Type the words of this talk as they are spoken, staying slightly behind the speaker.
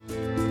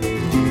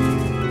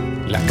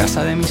La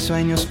casa de mis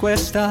sueños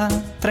cuesta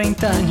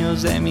 30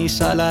 años de mi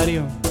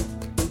salario.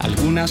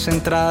 Algunas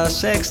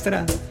entradas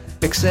extra,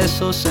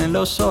 excesos en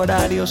los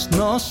horarios,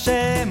 no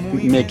sé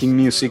muy bien. Making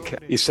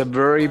music is a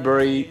very,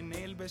 very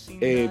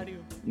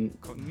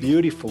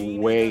beautiful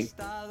way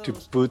to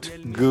put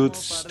good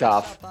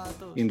stuff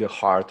in the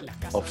heart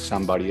of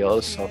somebody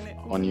else,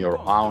 on your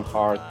own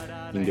heart,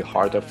 in the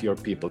heart of your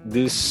people.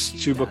 These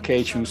two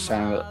vocations,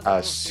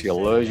 as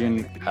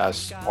theologian,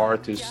 as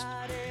artist,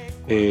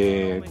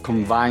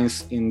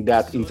 combines in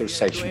that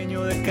intersection.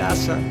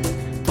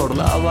 Por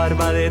la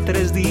barba de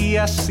 3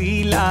 días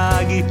y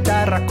la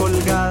guitarra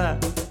colgada.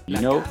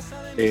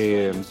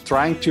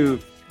 Trying to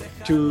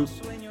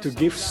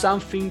give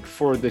something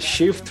for the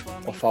shift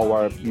of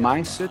our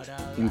mindset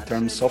in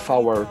terms of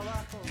our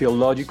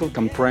theological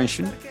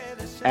comprehension,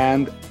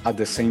 and at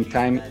the same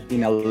time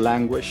in a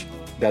language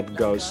that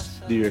goes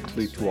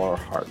directly to our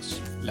hearts.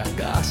 La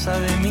casa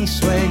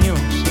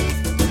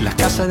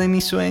de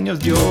mis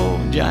sueños, yo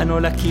ya no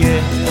la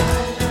quiero.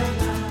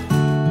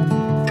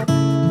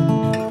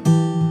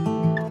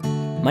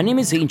 My name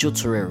is Angel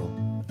Torrero.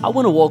 I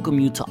want to welcome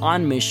you to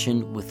On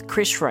Mission with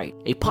Chris Wright,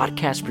 a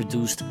podcast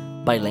produced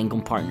by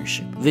Langum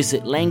Partnership.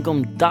 Visit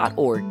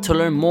langum.org to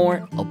learn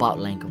more about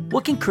Langum.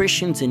 What can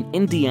Christians in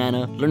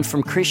Indiana learn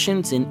from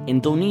Christians in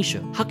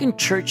Indonesia? How can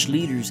church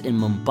leaders in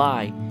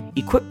Mumbai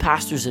equip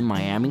pastors in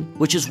Miami,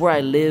 which is where I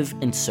live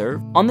and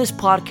serve? On this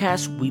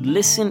podcast, we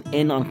listen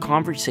in on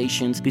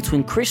conversations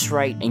between Chris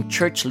Wright and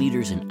church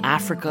leaders in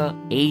Africa,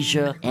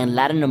 Asia, and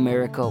Latin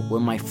America,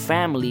 where my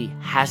family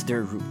has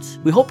their roots.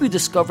 We hope you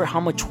discover how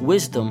much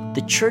wisdom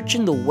the church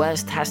in the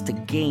West has to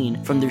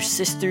gain from their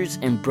sisters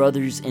and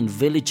brothers in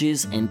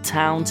villages and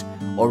towns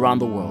around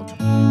the world.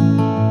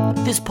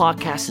 This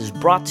podcast is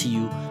brought to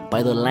you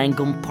by the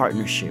Langum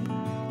Partnership,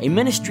 a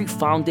ministry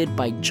founded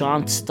by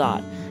John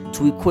Stott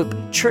to equip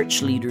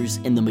church leaders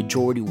in the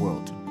majority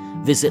world.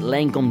 Visit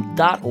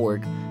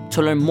langum.org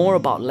to learn more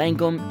about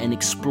Langum and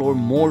explore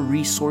more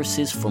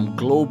resources from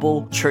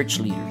global church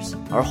leaders.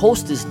 Our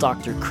host is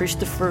Dr.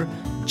 Christopher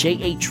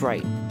J.H.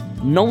 Wright,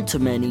 known to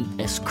many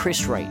as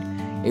Chris Wright,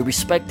 a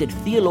respected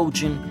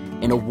theologian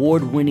and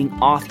award-winning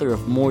author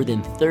of more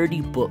than 30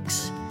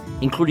 books,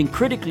 including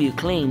critically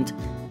acclaimed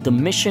The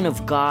Mission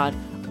of God,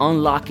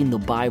 Unlocking the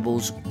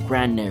Bible's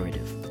Grand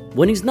Narrative.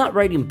 When he's not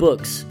writing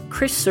books,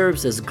 Chris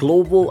serves as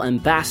Global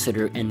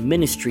Ambassador and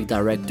Ministry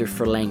Director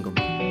for Langum.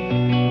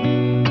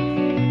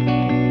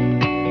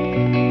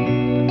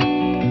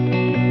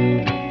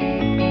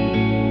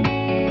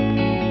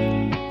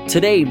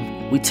 Today,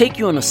 we take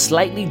you on a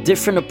slightly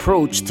different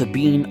approach to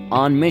being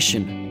on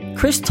mission.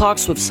 Chris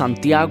talks with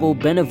Santiago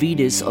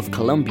Benavides of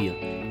Colombia,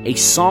 a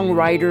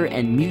songwriter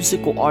and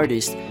musical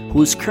artist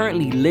who is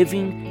currently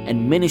living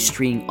and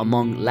ministering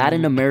among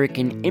Latin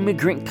American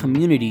immigrant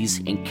communities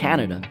in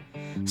Canada.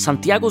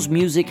 Santiago's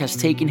music has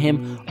taken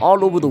him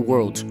all over the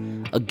world,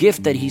 a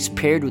gift that he's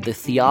paired with a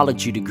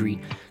theology degree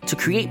to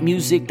create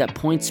music that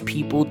points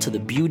people to the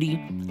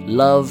beauty,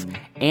 love,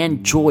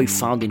 and joy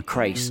found in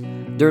Christ.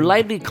 Their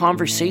lively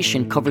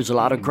conversation covers a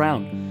lot of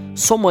ground,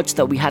 so much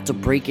that we had to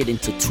break it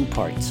into 2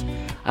 parts.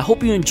 I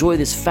hope you enjoy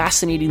this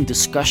fascinating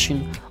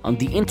discussion on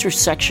the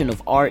intersection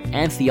of art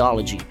and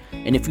theology,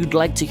 and if you'd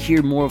like to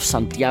hear more of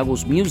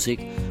Santiago's music,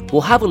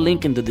 we'll have a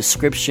link in the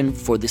description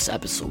for this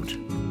episode.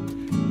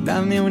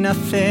 Dame una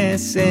fe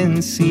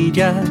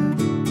sencilla,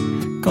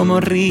 como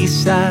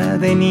risa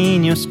de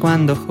niños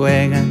cuando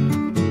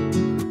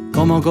juegan,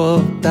 como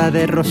gota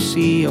de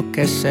rocío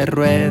que se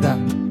rueda,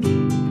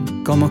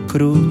 como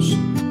cruz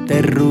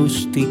de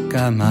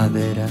rústica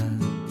madera.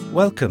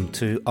 Welcome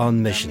to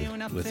On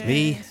Mission with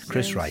me,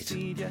 Chris Wright.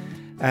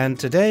 And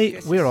today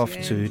we're off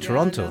to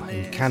Toronto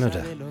in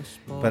Canada.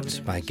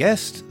 But my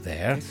guest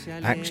there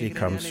actually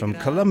comes from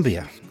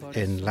Colombia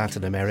in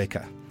Latin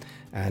America.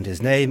 And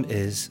his name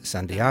is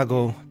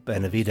Santiago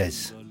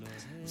Benavides.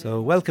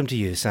 So welcome to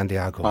you,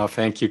 Santiago.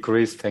 Thank you,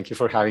 Chris. Thank you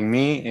for having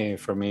me.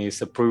 For me,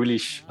 it's a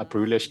privilege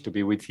to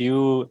be with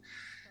you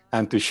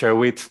and to share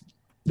with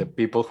the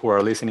people who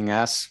are listening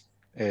us.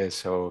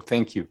 So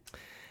thank you.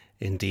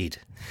 Indeed.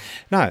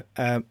 Now,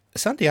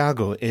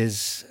 Santiago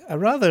is a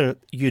rather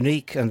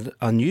unique and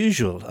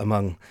unusual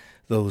among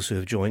those who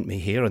have joined me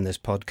here on this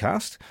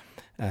podcast.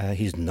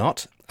 He's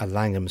not a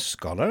Langum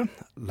scholar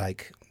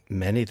like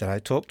many that I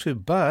talked to,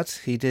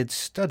 but he did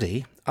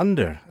study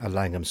under a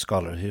Langum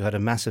scholar who had a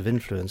massive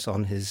influence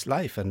on his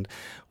life, and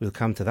we'll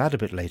come to that a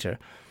bit later.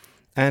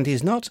 And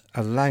he's not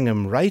a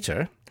Langum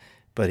writer,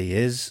 but he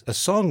is a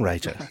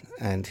songwriter,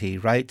 and he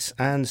writes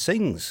and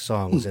sings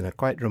songs in a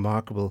quite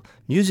remarkable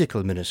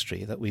musical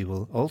ministry that we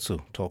will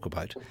also talk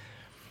about.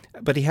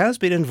 But he has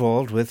been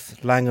involved with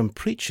Langum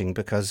preaching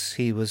because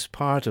he was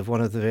part of one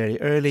of the very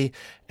early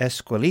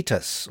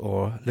escuelitas,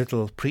 or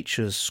little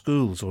preachers'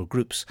 schools or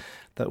groups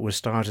that were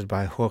started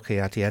by Jorge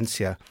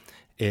Atienza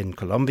in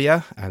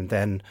Colombia and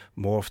then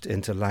morphed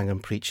into Langum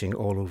preaching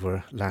all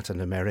over Latin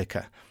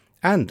America.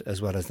 And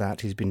as well as that,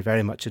 he's been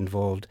very much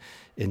involved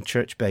in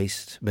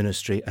church-based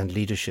ministry and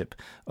leadership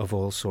of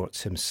all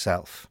sorts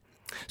himself.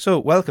 So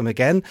welcome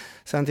again,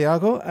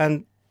 Santiago.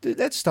 And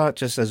let's start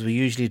just as we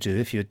usually do.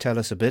 If you'd tell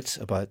us a bit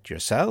about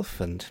yourself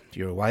and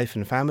your wife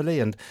and family,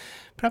 and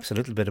perhaps a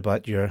little bit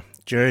about your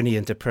journey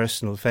into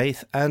personal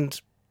faith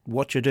and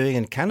what you're doing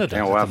in Canada.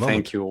 And well,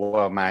 thank you.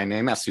 Well, my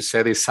name, as you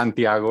said, is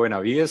Santiago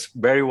Benavides.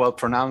 Very well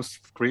pronounced,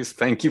 Chris.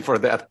 Thank you for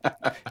that.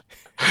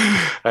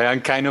 I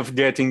am kind of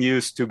getting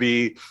used to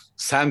be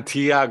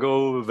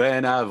Santiago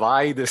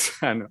Benavides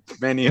and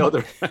many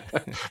other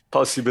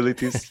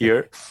possibilities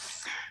here.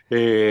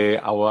 I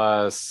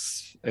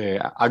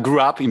grew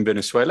up in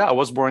Venezuela. I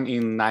was born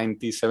in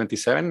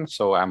 1977,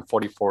 so I'm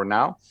 44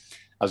 now.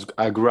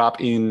 I grew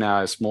up in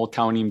a small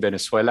town in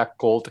Venezuela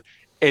called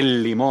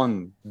El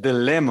Limón, the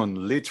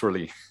lemon,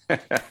 literally.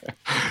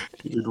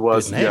 It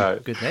was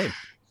good name.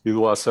 It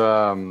was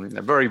a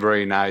very,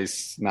 very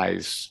nice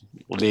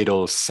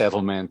little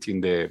settlement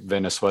in the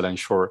Venezuelan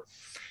shore.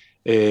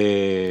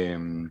 I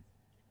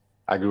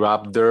grew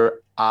up there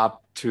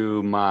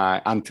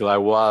until I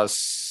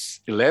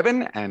was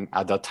 11, and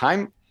at that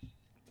time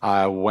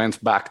I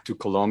went back to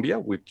Colombia,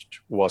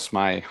 which was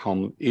my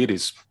home. It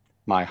is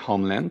my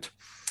homeland.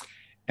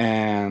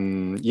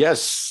 And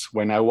yes,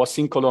 when I was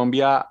in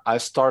Colombia, I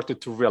started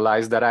to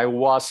realize that I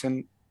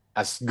wasn't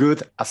as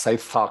good as I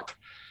thought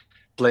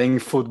playing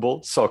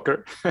football,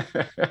 soccer.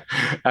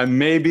 And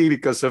maybe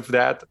because of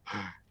that,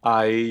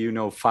 I,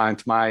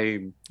 found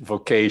my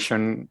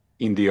vocation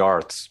in the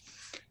arts.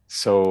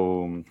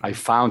 So I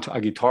found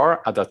a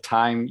guitar at that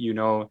time.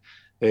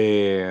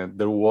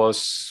 There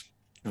was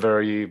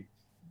very,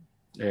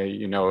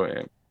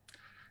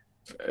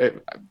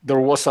 there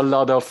was a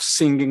lot of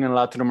singing in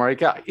Latin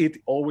America. It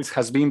always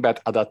has been,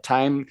 but at that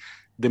time,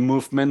 the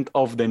movement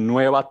of the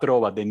Nueva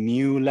Trova, the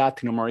new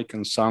Latin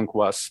American song,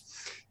 was,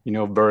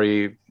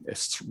 very,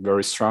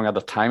 very strong at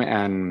the time.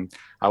 And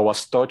I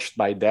was touched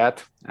by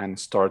that and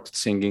started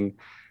singing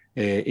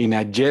in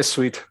a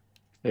Jesuit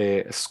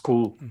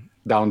school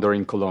down there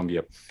in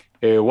Colombia.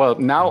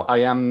 Now I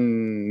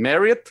am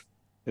married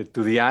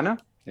to Diana,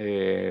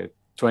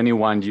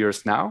 21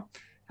 years now.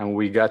 And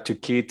we got two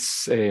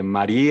kids,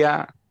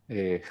 Maria,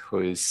 who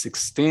is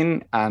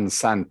 16, and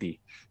Santi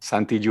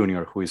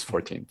Jr., who is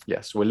 14.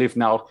 Yes, we live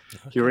now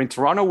here in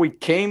Toronto. We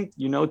came,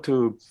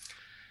 to,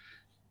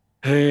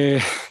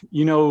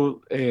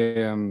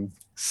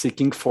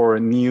 seeking for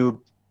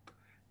new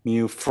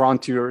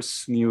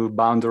frontiers, new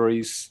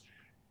boundaries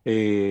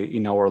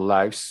in our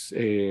lives.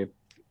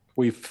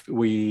 We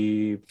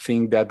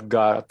think that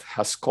God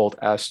has called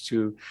us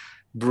to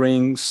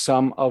bring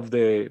some of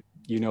the,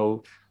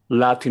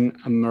 Latin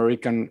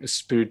American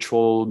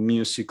spiritual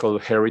musical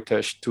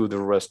heritage to the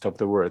rest of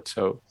the world.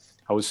 So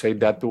I would say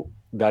that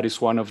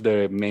is one of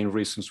the main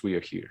reasons we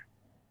are here.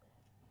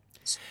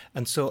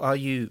 And so are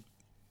you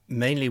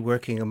mainly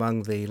working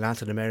among the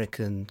Latin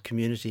American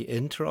community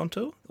in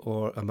Toronto,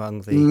 or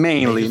among the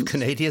native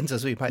Canadians,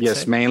 as we might say?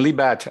 Yes, mainly,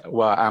 but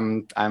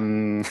I'm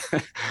I'm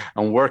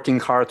working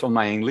hard on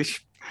my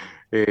English.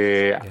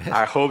 Yes.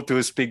 I hope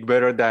to speak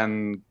better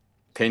than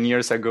 10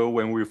 years ago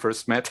when we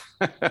first met.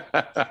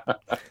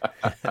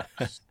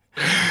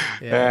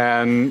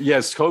 Yeah. And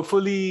yes,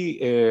 hopefully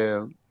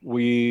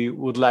we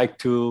would like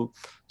to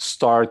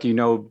start,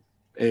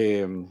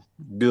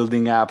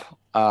 building up,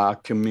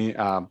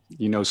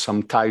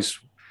 some ties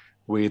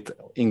with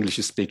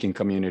English-speaking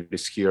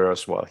communities here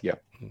as well. Yeah.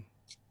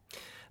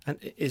 And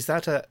is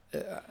that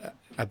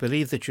I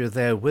believe that you're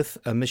there with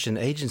a mission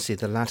agency,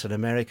 the Latin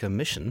America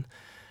Mission.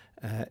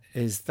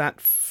 Is that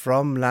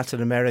from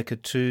Latin America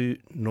to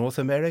North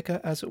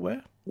America, as it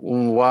were?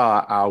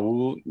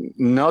 Well,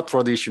 not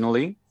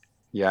traditionally.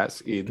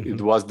 Yes, it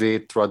was the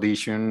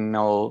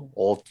traditional,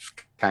 old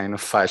kind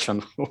of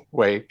fashioned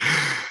way.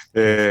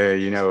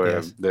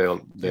 Yes.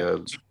 The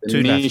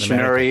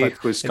missionary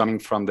who's coming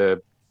from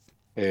the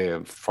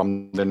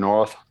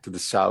north to the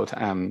south.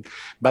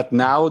 But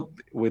now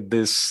with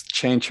this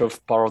change of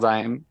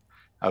paradigm,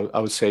 I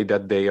would say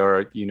that they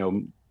are,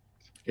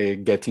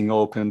 getting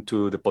open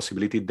to the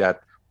possibility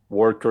that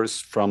workers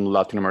from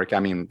Latin America,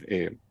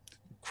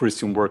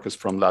 Christian workers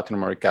from Latin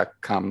America,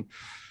 come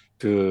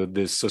to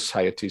these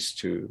societies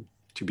to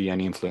be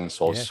an influence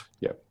also.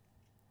 Yeah.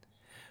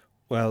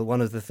 Well,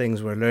 one of the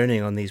things we're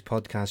learning on these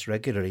podcasts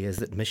regularly is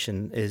that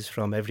mission is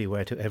from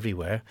everywhere to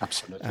everywhere.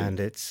 Absolutely. And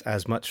it's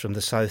as much from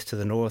the south to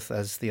the north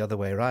as the other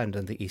way around,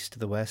 and the east to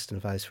the west,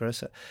 and vice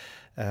versa.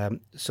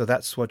 So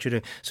that's what you're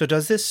doing. So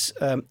does this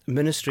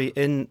ministry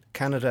in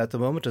Canada at the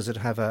moment, does it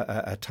have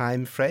a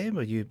time frame?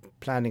 Are you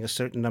planning a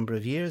certain number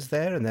of years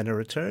there and then a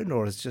return,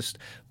 or is it just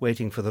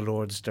waiting for the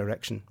Lord's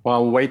direction?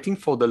 Well, waiting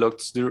for the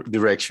Lord's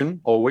direction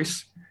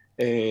always.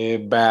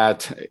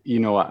 But,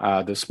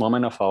 at this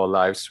moment of our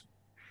lives,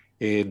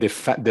 the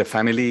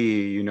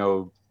family,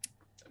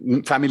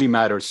 family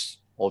matters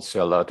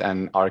also a lot.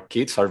 And our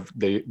kids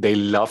they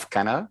love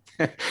Canada.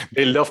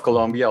 They love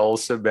Colombia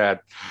also,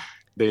 but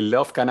they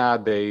love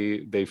Canada.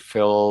 They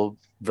feel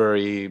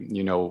very,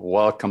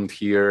 welcomed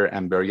here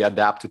and very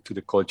adapted to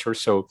the culture.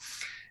 So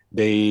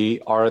they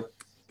are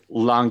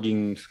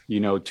longing,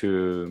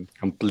 to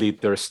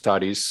complete their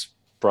studies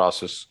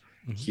process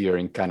here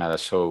in Canada.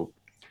 So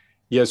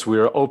yes, we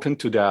are open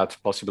to that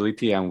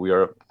possibility, and we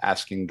are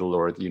asking the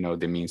Lord,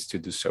 the means to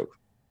do so.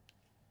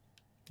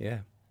 Yeah,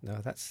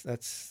 no,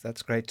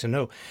 that's great to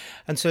know.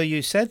 And so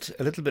you said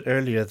a little bit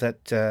earlier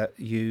that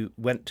you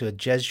went to a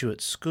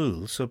Jesuit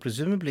school. So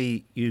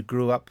presumably you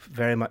grew up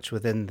very much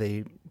within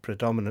the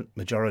predominant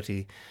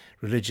majority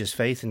religious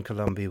faith in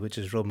Colombia, which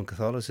is Roman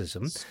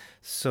Catholicism.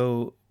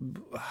 So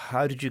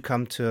how did you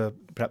come to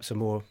perhaps a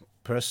more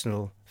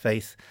personal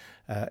faith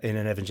in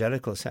an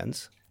evangelical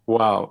sense?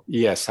 Wow.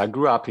 Yes, I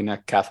grew up in a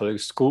Catholic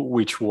school,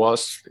 which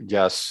was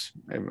just,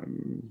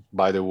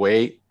 by the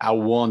way, a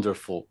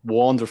wonderful,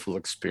 wonderful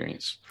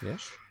experience.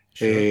 Yes,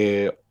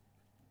 sure.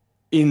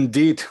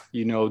 Indeed,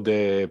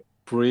 the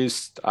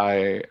priest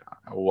I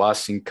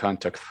was in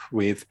contact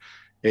with,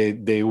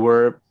 they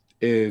were,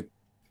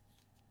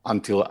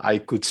 until I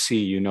could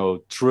see,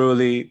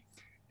 truly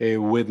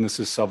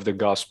witnesses of the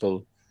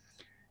gospel.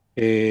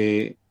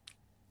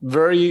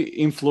 Very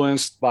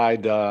influenced by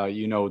the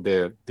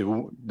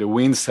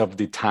winds of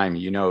the time,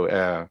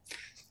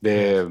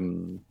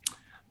 the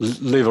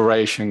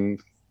liberation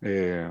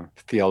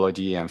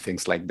theology and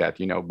things like that,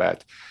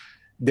 but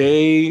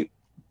they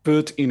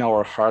put in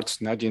our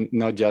hearts, not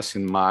just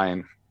in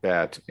mine,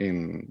 but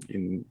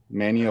in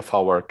many of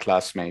our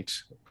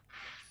classmates,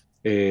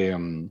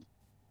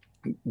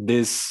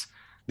 this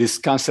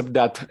concept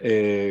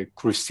that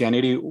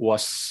Christianity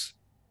was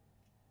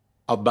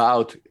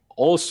about.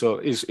 Also,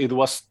 it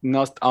was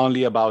not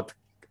only about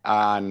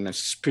a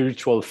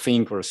spiritual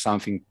thing or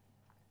something,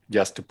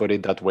 just to put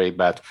it that way,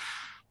 but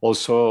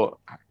also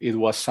it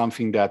was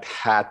something that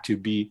had to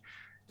be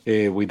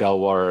with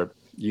our,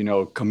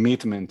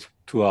 commitment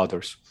to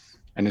others,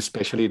 and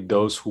especially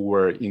those who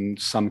were in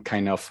some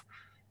kind of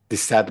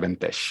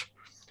disadvantage.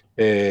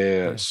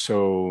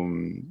 So,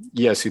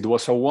 yes, it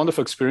was a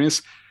wonderful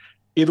experience.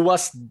 It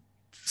was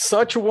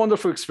such a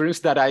wonderful experience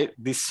that I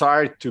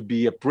desired to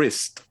be a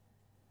priest.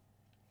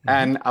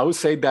 And I would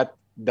say that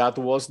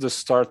was the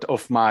start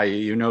of my,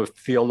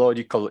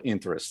 theological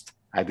interest.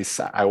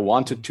 I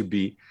wanted to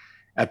be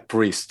a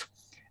priest.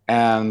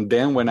 And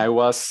then when I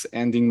was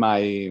ending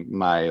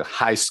my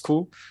high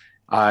school,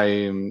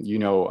 I,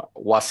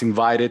 was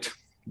invited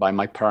by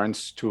my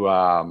parents to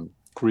a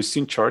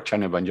Christian church,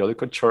 an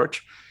evangelical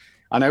church.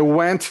 And I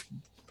went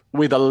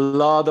with a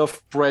lot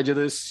of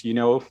prejudice,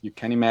 you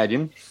can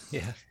imagine.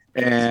 Yeah.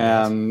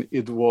 And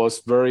it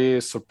was very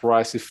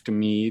surprising to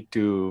me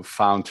to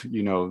find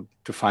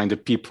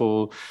the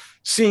people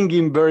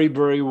singing very,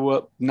 very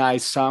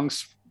nice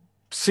songs,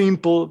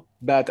 simple,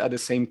 but at the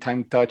same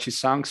time touchy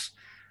songs.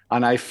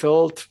 And I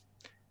felt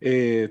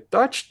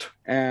touched.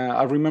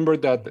 I remember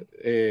that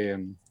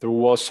there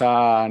was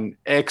an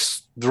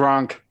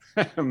ex-drunk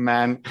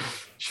man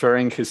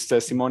sharing his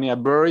testimony, a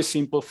very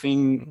simple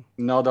thing,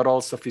 not at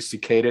all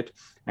sophisticated.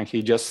 And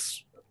he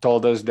just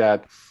told us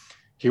that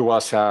he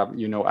was,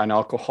 an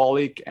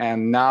alcoholic,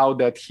 and now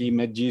that he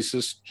met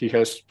Jesus, he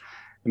has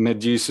met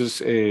Jesus.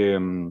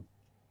 The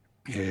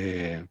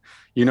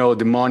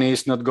money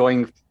is not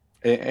going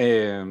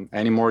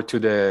anymore to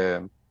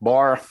the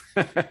bar,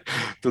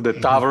 to the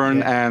tavern,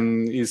 yeah.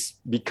 And is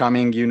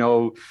becoming,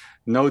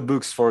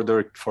 notebooks for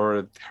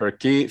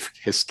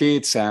his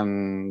kids,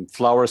 and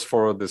flowers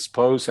for the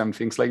spouse, and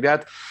things like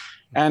that.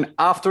 And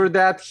after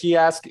that, he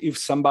asked if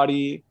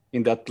somebody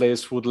in that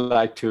place would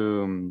like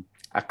to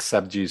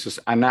accept Jesus,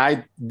 and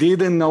I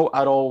didn't know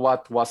at all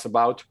what was it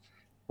about.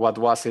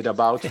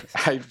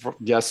 I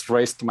just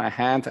raised my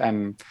hand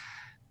and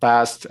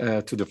passed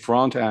to the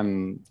front,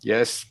 and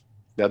yes,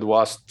 that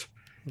was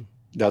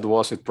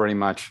it, pretty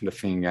much the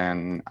thing,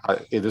 and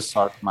it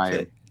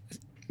started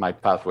my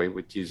pathway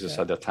with Jesus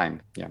at that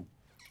time. Yeah.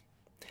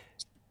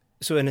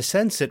 So in a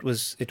sense, it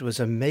was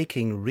a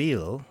making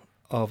real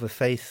of a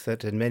faith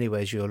that in many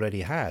ways you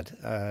already had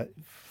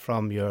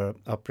from your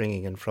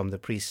upbringing and from the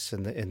priests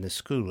in the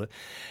school.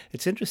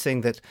 It's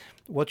interesting that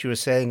what you were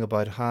saying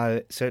about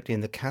how certainly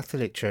in the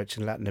Catholic Church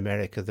in Latin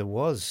America there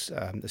was,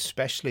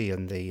 especially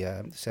in the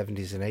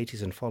 70s and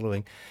 80s and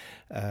following,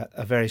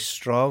 a very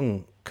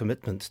strong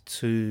commitment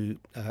to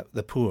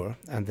the poor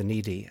and the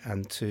needy,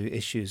 and to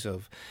issues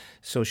of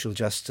social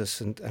justice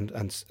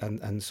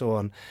and so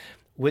on,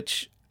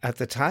 which at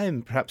the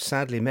time, perhaps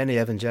sadly, many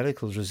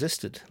evangelicals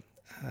resisted,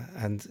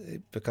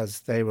 and because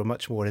they were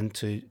much more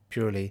into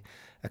purely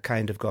a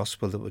kind of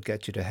gospel that would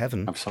get you to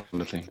heaven,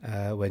 absolutely,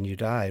 when you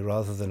die,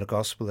 rather than a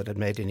gospel that had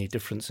made any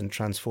difference in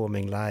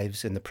transforming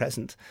lives in the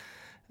present.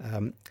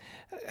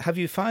 Have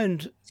you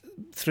found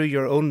through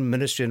your own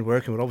ministry and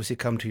work, and we'll obviously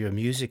come to your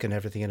music and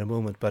everything in a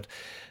moment, but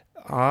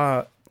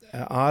are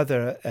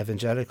there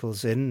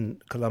evangelicals in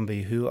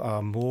Colombia who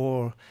are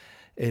more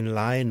in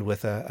line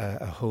with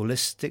a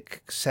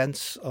holistic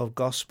sense of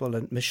gospel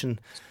and mission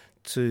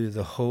to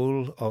the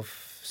whole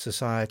of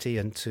society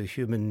and to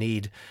human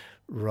need,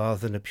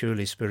 rather than a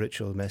purely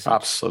spiritual message?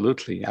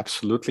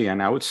 Absolutely.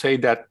 And I would say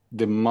that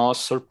the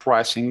most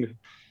surprising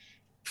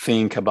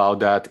thing about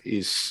that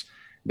is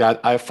that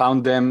I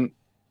found them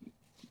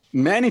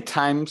many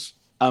times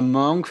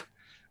among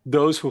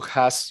those who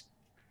has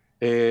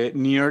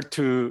near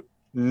to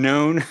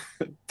known,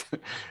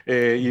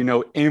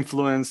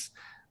 influenced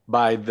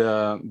by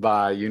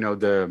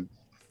the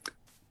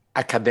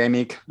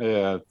academic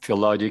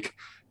theologic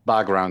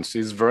backgrounds.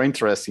 It's very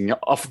interesting.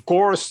 Of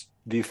course,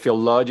 the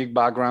theologic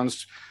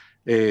backgrounds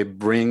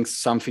brings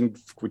something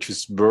which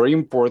is very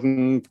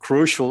important,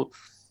 crucial,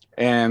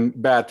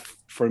 but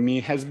for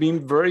me has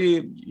been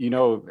very,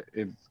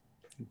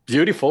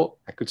 beautiful,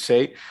 I could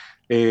say,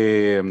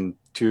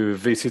 to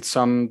visit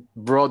some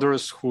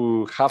brothers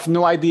who have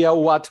no idea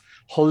what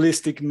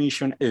holistic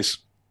mission is.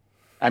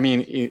 I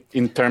mean,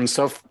 in terms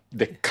of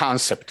the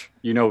concept,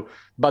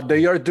 but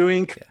they are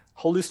doing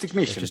holistic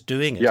mission. They're just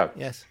doing it. Yeah.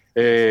 Yes.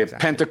 Exactly.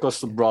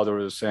 Pentecostal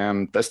brothers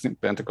and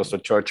Pentecostal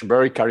church,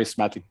 very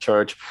charismatic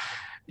church.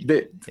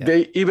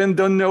 They even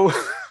don't know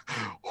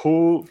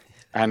who,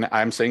 and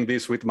I'm saying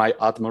this with my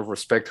utmost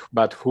respect,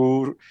 but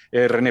who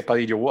René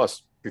Padillo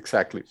was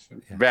exactly.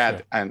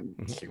 And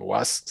he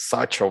was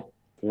such a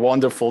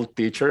wonderful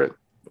teacher,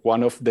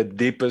 one of the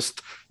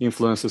deepest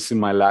influences in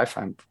my life,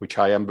 and which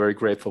I am very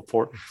grateful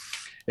for.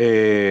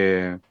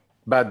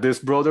 But these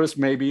brothers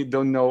maybe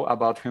don't know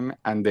about him,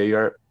 and they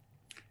are,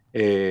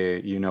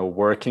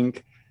 working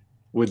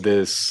with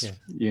this,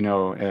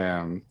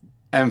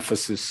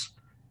 emphasis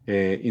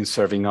in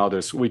serving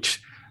others,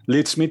 which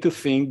leads me to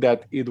think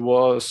that it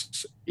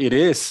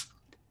is,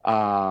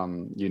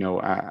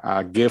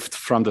 a gift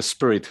from the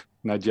Spirit,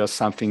 not just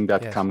something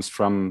that comes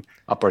from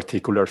a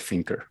particular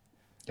thinker.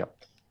 Yeah,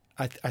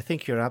 I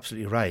think you're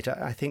absolutely right.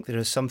 I think there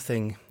is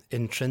something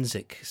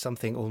intrinsic,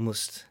 something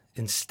almost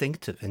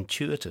instinctive,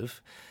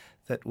 intuitive,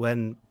 that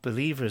when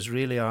believers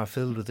really are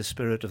filled with the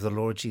Spirit of the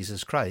Lord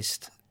Jesus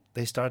Christ,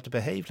 they start to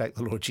behave like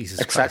the Lord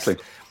Jesus Christ.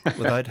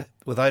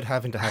 without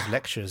having to have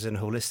lectures in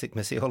holistic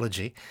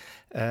missiology.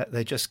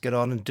 They just get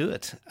on and do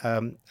it.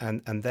 And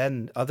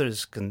then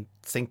others can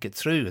think it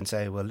through and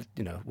say, well,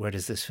 where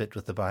does this fit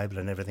with the Bible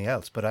and everything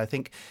else? But I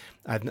think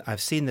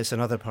I've seen this in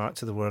other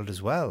parts of the world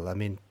as well. I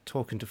mean,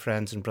 talking to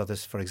friends and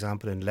brothers, for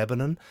example, in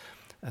Lebanon,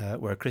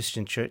 where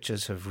Christian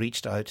churches have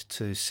reached out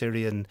to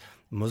Syrian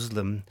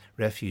Muslim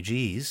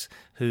refugees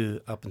who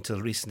up until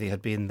recently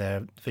had been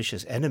their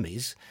vicious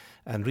enemies,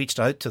 and reached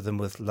out to them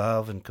with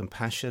love and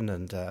compassion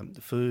and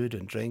food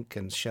and drink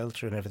and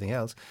shelter and everything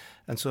else.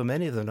 And so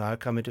many of them now are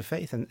coming to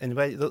faith. And in a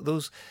way,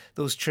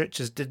 those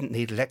churches didn't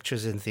need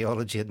lectures in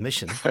theology at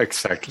mission.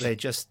 Exactly. They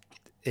just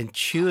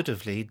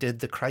intuitively did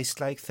the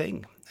Christ-like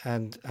thing.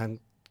 And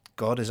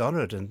God is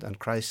honoured, and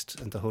Christ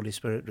and the Holy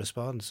Spirit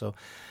respond. So,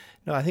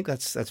 no, I think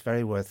that's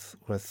very worth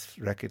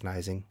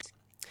recognising.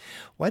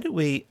 Why don't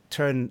we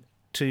turn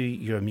to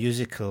your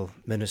musical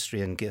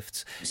ministry and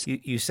gifts?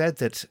 You said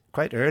that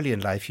quite early in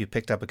life you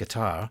picked up a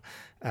guitar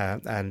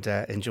and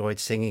enjoyed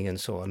singing and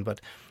so on,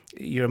 but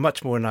you're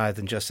much more now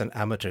than just an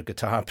amateur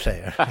guitar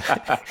player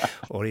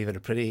or even a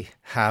pretty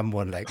ham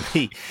one like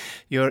me.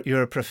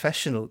 You're a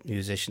professional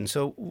musician.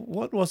 So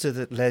what was it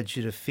that led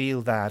you to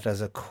feel that as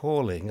a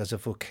calling, as a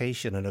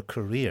vocation and a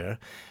career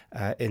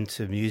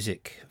into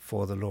music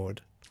for the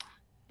Lord?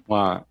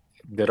 Well,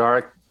 there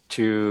are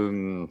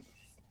two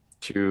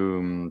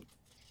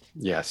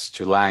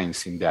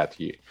lines in that.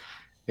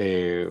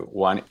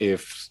 One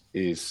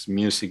is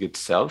music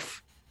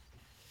itself,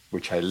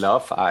 which I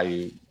love.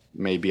 I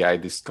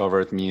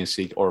discovered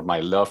music, or my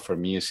love for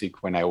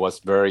music, when I was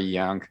very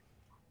young,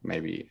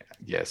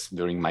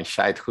 during my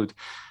childhood.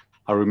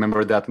 I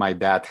remember that my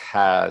dad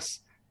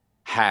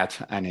had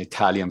an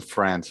Italian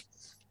friend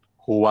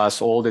who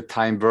was all the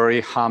time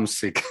very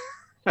homesick.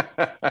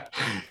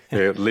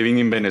 Living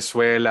in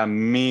Venezuela,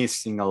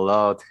 missing a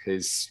lot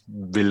his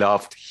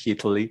beloved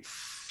Italy,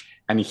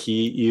 and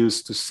he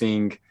used to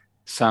sing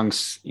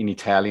songs in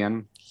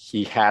Italian.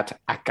 He had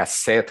a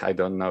cassette. I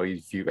don't know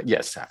if you,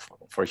 yes,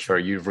 for sure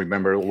you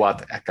remember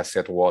what a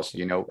cassette was,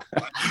 Oh,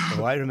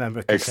 I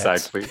remember cassettes.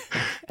 Exactly.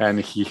 And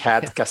he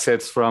had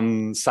cassettes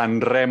from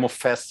Sanremo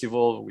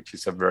Festival, which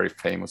is a very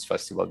famous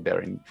festival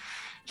there in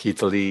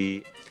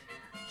Italy.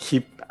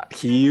 He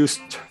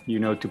used,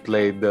 to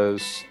play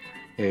those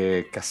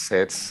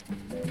cassettes.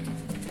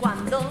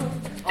 Quando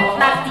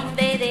parti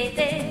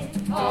vedete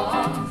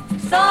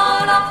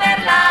solo per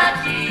la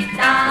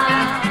città,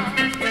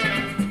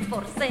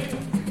 forse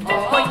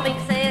poi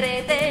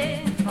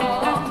penserete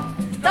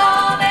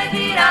dove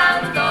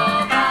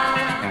girando va.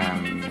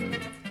 And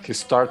he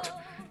started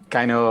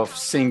kind of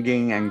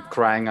singing and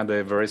crying at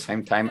the very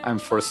same time,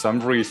 and for some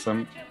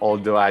reason,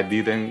 although I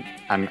didn't,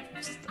 and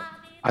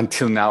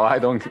until now I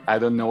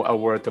don't know a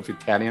word of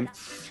Italian.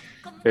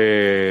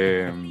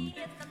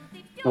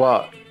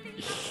 Well,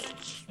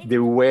 the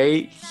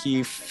way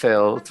he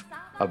felt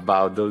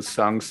about those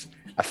songs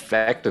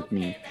affected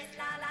me,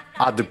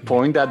 at the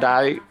point that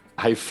I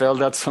felt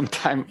that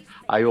sometimes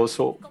I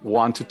also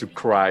wanted to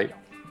cry,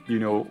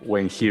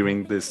 when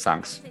hearing these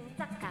songs.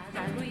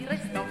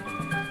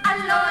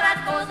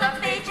 Allora cosa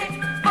fece?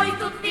 Poi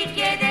tutti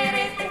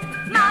chiederete,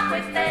 ma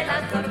questa è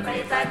la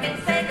sorpresa che in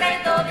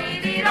segreto vi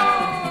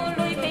dirò.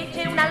 Lui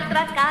fece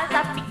un'altra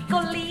casa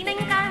piccolina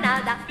in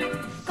Canada.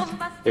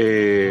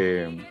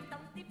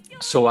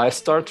 So I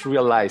start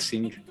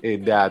realizing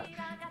that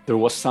there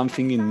was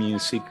something in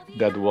music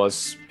that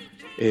was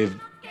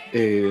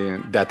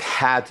that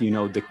had,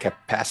 the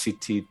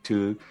capacity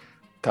to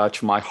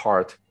touch my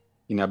heart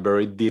in a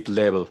very deep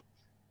level.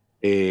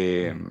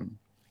 And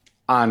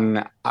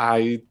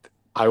I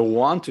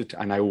wanted,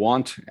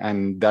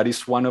 and that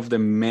is one of the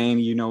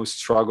main,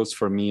 struggles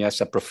for me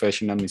as a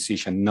professional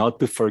musician, not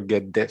to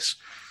forget this,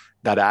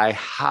 that I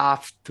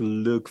have to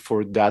look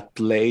for that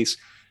place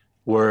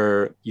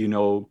where,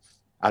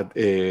 at,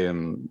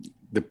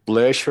 the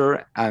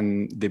pleasure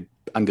and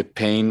the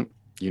pain,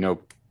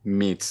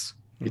 meets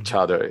each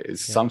other.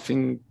 It's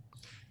something.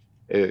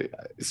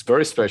 It's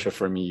very special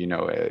for me.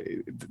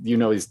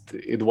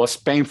 It was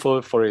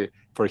painful for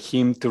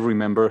him to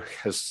remember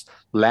his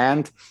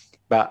land,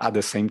 but at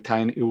the same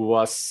time, it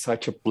was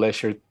such a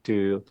pleasure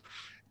to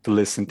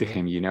listen to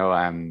him.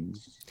 And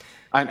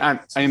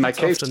in my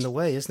case, often the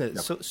way, isn't it?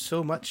 Yeah.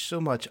 So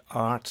much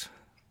art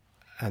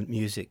and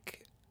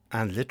music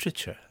and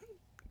literature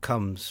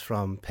comes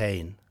from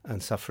pain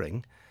and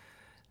suffering,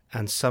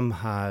 and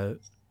somehow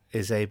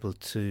is able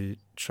to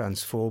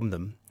transform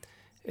them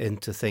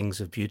into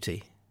things of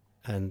beauty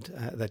and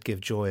that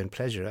give joy and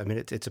pleasure. I mean,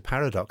 it's a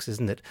paradox,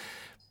 isn't it?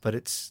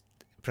 But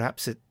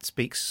perhaps it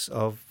speaks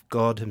of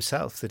God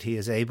himself, that he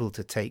is able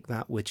to take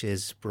that which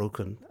is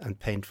broken and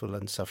painful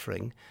and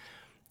suffering,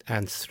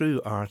 and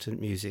through art and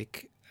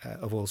music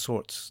of all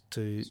sorts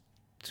to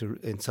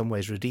in some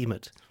ways redeem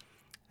it.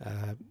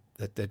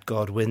 That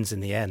God wins in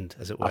the end,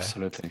 as it were.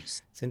 Absolutely.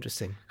 It's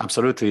interesting.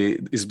 Absolutely.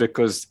 It's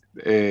because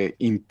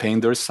in pain,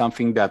 there's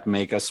something that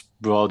makes us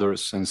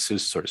brothers and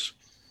sisters.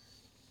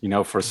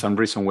 For some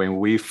reason, when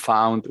we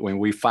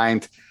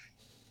find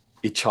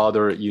each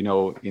other,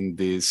 in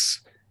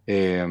these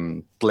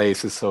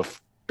places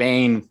of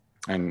pain,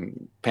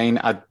 and pain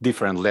at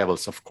different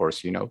levels, of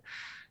course,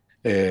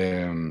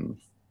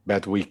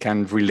 but we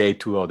can relate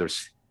to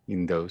others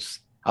in those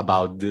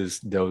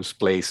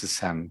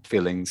places and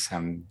feelings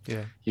and,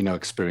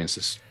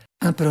 experiences.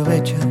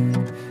 Aprovecha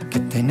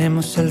que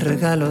tenemos el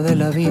regalo de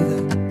la vida,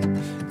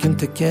 que un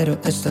te quiero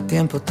está a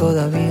tiempo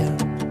todavía,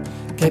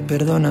 que hay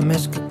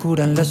perdónames que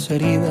curan las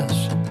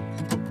heridas.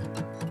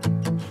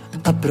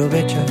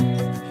 Aprovecha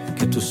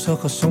que tus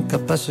ojos son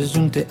capaces de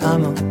un te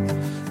amo,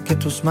 que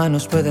tus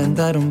manos pueden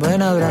dar un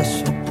buen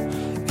abrazo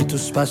y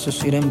tus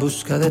pasos ir en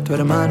busca de tu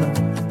hermano.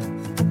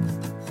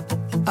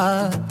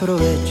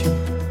 Aprovecha.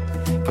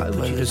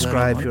 Would you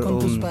describe your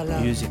own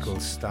musical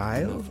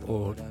style,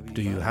 or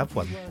do you have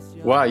one?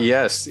 Well,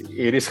 yes,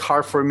 it is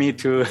hard for me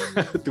to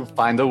to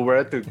find a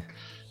word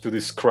to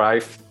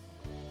describe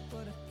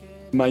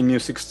my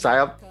music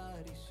style,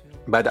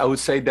 but I would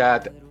say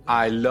that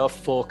I love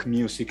folk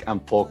music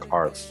and folk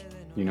arts,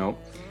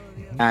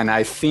 and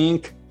I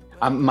think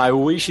my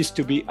wish is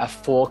to be a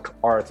folk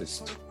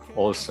artist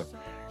also.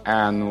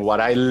 And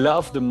what I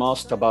love the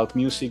most about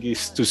music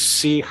is to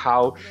see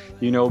how,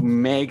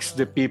 makes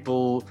the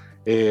people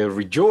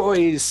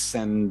rejoice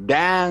and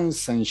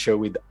dance and share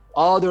with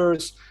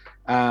others.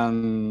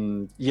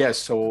 And yes,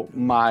 so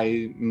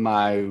my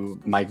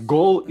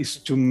goal is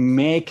to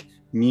make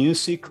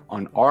music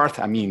on art.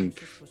 I mean,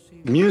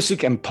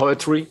 music and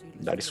poetry.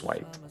 That is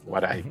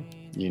what I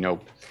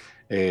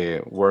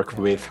work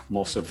with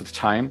most of the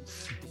time.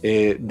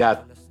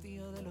 That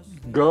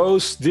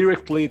goes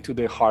directly to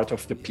the heart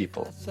of the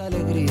people.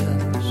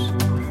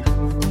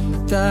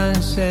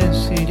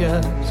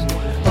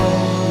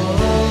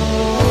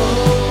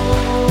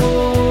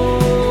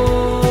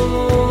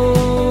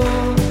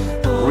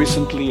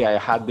 Recently, I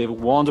had the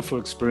wonderful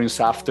experience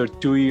after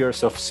 2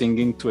 years of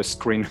singing to a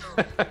screen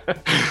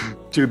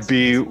to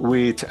be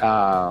with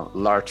a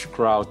large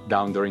crowd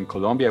down there in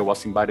Colombia. I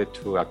was invited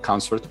to a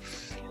concert.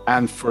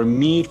 And for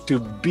me to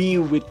be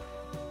with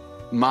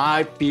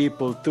my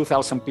people,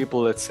 2,000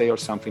 people, let's say, or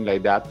something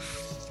like that,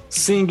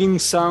 singing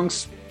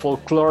songs,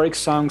 folkloric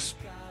songs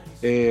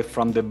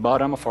from the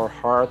bottom of our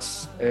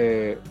hearts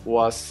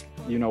was,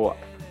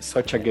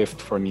 such a gift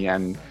for me.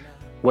 And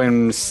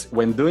when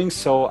doing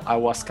so, I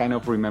was kind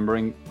of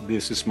remembering,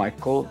 this is my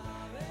call.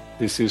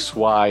 This is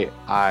why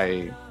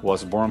I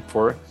was born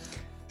for.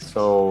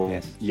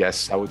 So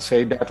yes, I would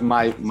say that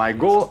my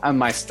goal and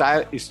my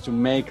style is to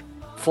make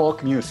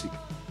folk music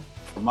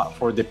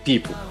for the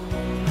people.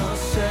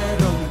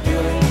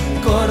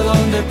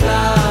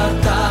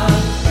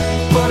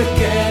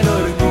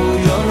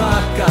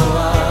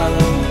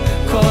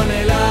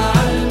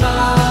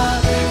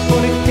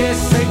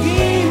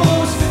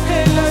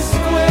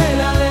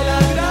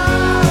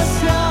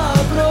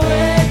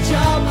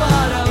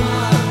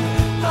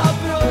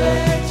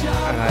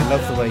 I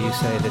love the way you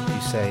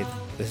say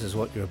this is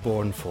what you're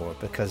born for,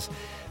 because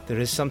there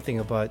is something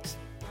about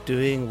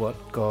doing what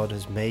God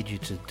has made you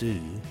to do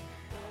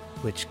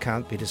which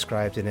can't be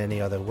described in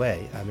any other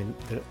way. I mean,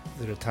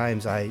 there are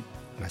times I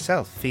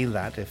myself feel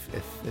that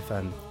if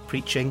I'm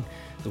preaching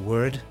the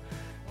word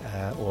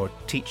or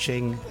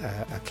teaching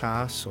a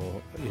class,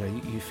 or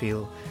you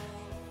feel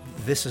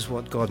this is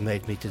what God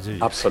made me to do.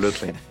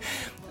 Absolutely.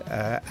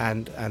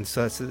 And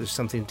so there's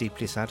something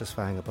deeply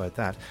satisfying about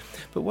that.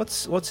 But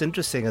what's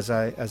interesting as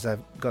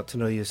I've got to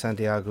know you,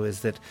 Santiago,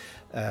 is that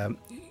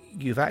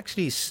you've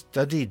actually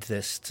studied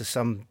this to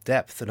some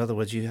depth. In other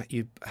words,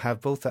 you have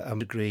both a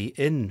degree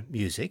in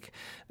music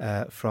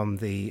from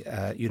the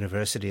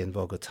university in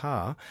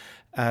Bogota,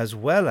 as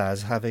well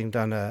as having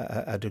done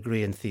a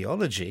degree in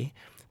theology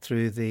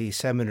through the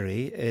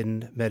seminary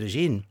in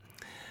Medellin.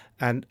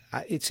 And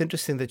it's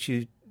interesting that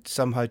you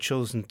somehow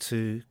chosen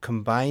to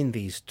combine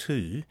these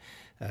two,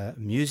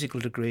 musical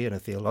degree and a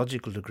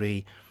theological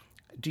degree.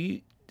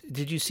 Did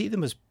you see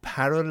them as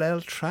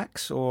parallel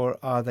tracks, or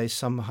are they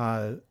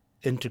somehow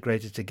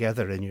integrated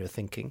together in your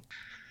thinking?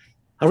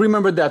 I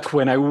remember that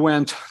when I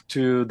went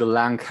to the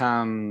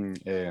Langham,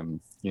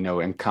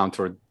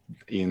 encounter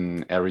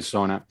in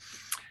Arizona,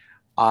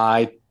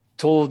 I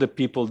told the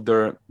people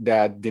there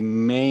that the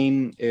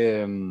main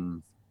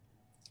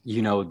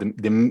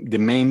the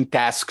main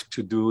task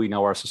to do in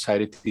our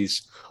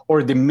societies,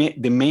 or the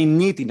main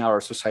need in our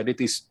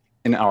societies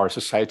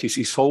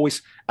is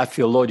always a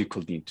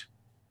theological need.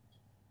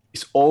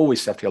 It's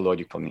always a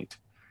theological need.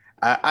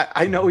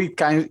 I know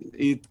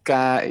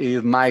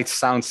it might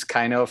sound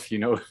kind of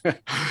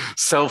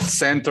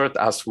self-centered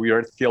as we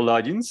are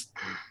theologians.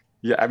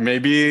 Yeah,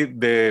 maybe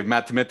the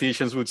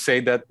mathematicians would say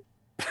that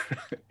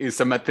it's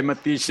a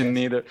mathematician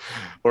need,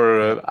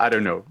 or I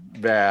don't know.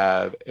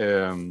 But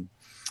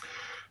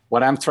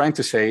what I'm trying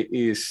to say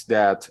is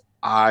that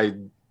I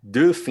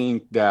do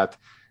think that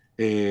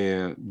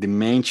the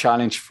main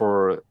challenge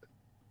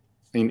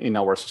in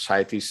our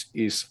societies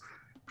is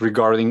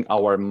regarding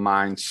our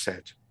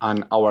mindset.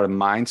 And our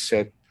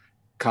mindset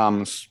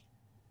comes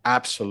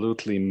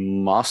absolutely,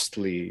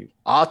 mostly,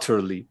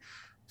 utterly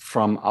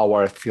from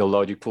our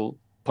theological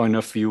point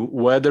of view,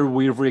 whether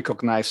we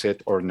recognize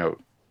it or no.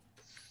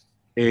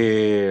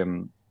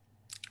 And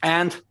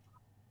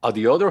on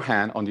the other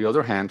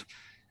hand,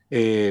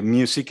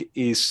 music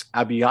is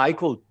a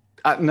vehicle.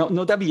 No,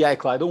 not a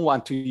vehicle. I don't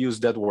want to use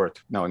that word.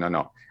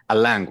 No. A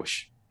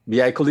language.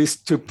 Vehicle is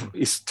too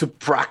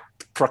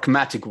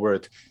pragmatic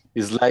word.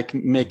 It's like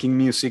making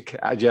music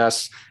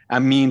just a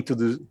mean to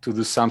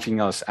do something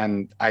else,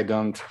 and I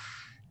don't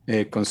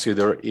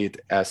consider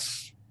it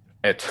as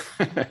it.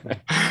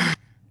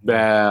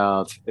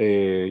 But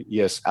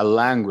yes, a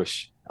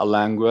language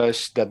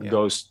that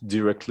goes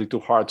directly to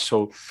heart.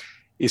 So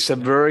it's a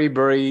very,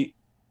 very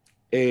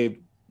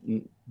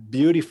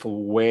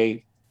beautiful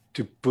way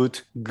to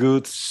put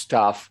good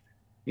stuff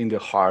in the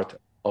heart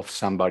of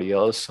somebody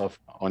else,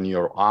 on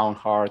your own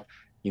heart,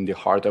 in the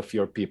heart of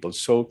your people.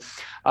 So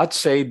I'd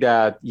say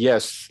that,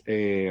 yes,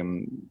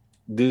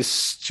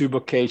 these two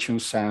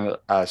vocations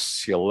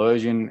as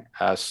theologian,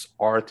 as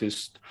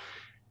artist,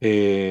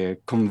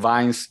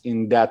 combines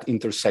in that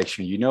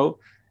intersection,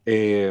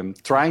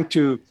 trying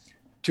to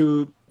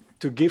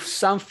give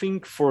something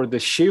for the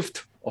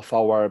shift of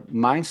our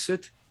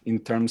mindset in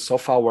terms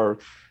of our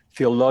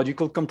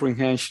theological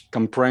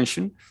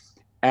comprehension,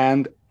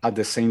 and at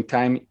the same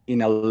time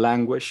in a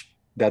language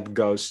that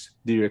goes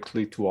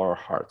directly to our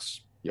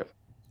hearts.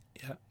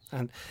 Yeah,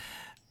 and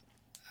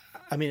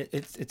I mean,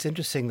 it's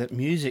interesting that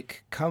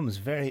music comes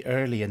very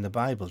early in the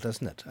Bible,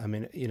 doesn't it? I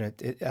mean,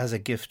 as a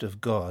gift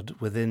of God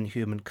within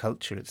human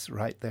culture. It's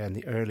right there in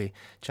the early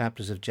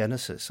chapters of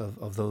Genesis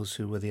of those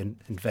who were the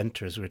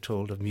inventors, we're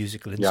told, of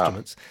musical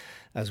instruments,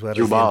 as well as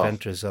the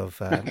inventors of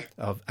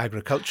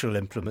agricultural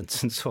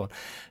implements and so on.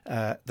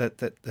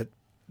 That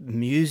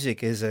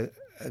music is a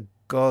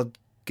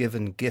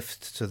God-given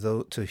gift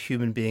to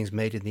human beings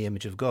made in the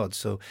image of God.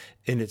 So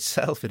in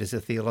itself, it is a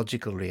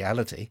theological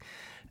reality.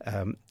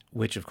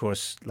 Which, of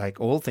course,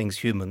 like all things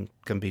human,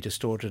 can be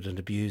distorted and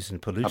abused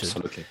and polluted.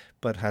 Absolutely.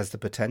 But has the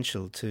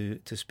potential to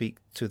speak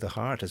to the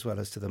heart as well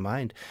as to the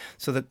mind.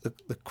 So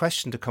the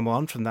question to come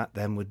on from that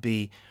then would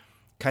be,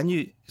 can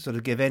you sort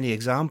of give any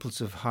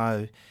examples of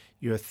how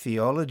your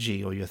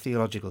theology or your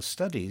theological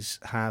studies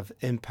have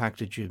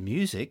impacted your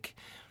music,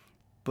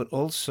 but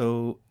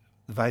also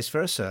vice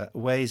versa,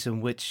 ways in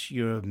which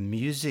your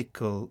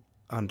musical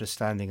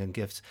understanding and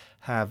gifts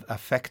have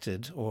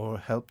affected or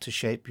helped to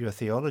shape your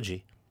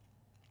theology?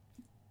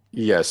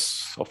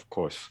 Yes, of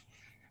course.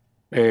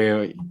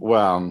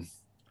 Well,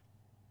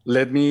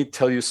 let me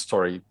tell you a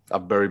story, a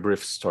very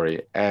brief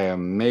story.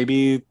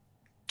 Maybe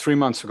 3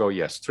 months ago,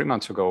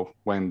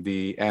 when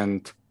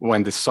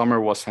the summer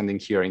was ending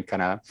here in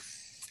Canada,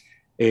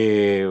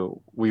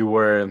 we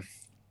went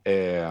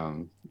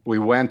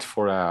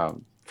for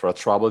a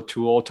travel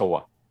to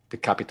Ottawa, the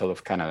capital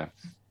of Canada.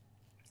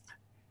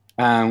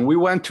 And we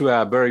went to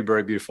a very,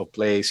 very beautiful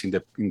place in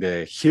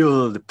the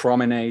hill, the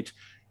promenade,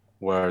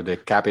 where the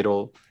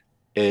capital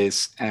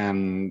is,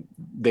 and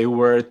they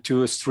were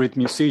two street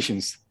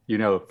musicians,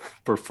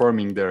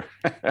 performing there.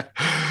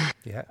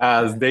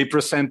 As they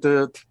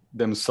presented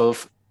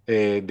themselves,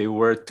 they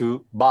were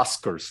two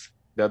buskers.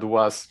 That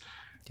was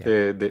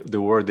the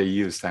word they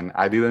used, and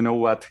I didn't know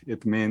what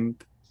it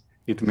meant.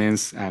 It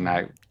means, and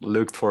I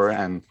looked for,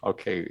 and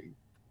okay,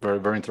 very,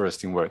 very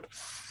interesting word.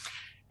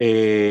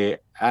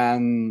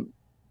 And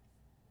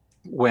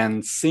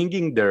when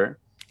singing there,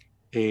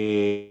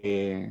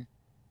 it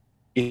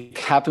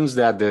happens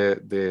that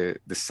the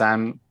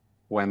sun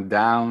went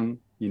down,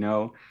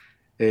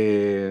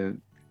 the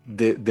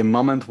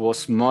moment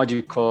was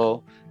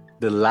magical,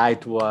 the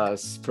light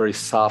was very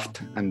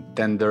soft and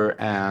tender,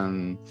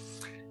 and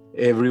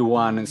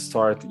everyone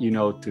started,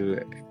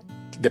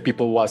 the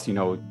people was,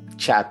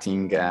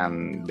 chatting,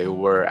 and there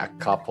were a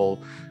couple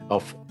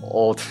of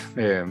old,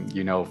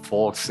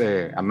 folks,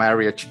 a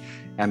marriage,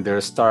 and they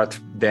start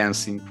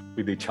dancing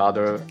with each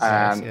other,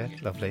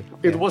 and lovely.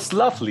 It was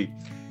lovely.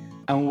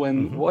 And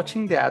when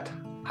watching that,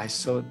 I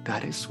saw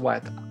that is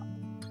why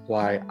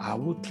I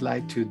would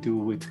like to do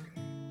with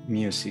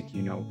music,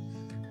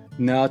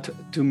 not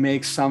to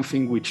make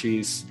something which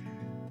is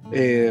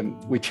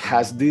which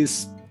has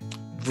this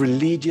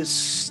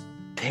religious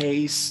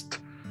taste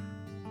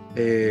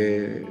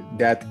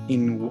that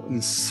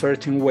in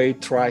certain way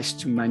tries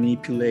to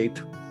manipulate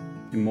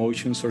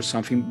emotions or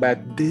something, but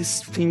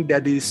this thing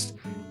that is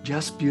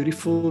just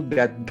beautiful,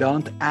 that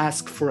don't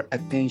ask for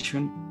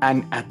attention,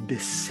 and at the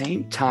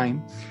same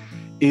time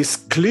is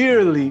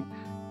clearly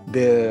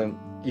the,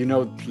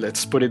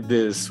 let's put it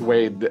this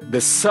way,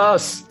 the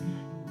sauce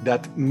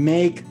that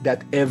make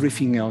that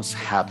everything else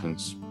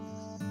happens.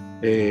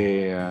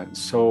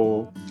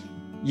 So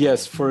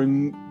yes, for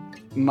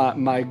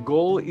my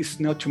goal is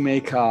not to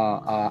make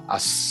a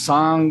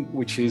song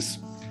which is,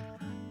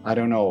 I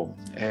don't know,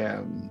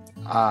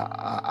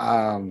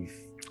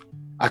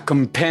 a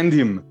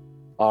compendium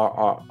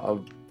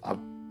or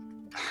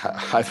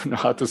I don't know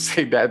how to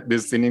say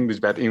this in English,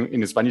 but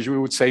in Spanish we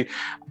would say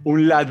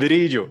un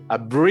ladrillo, a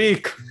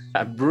brick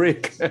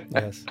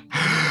Yes.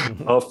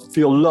 of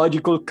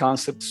theological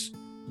concepts,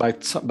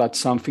 but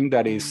something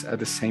that is at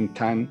the same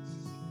time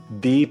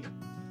deep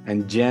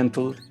and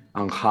gentle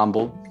and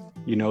humble,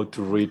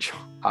 to reach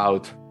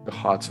out the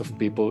hearts of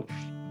people,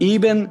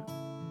 even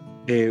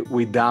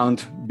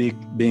without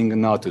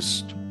being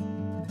noticed.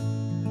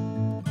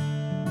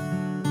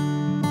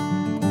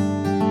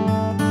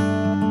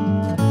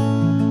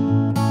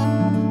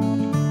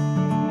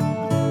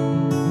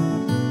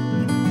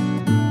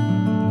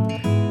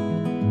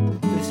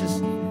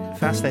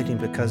 Fascinating,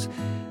 because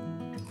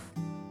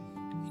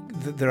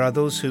there are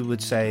those who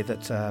would say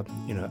that a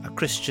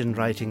Christian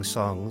writing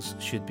songs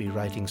should be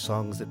writing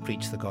songs that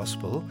preach the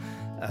gospel,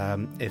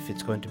 if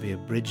it's going to be a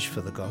bridge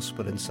for the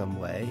gospel in some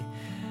way.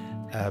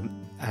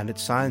 And it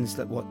sounds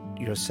that what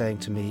you're saying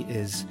to me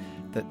is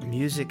that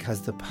music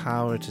has the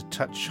power to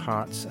touch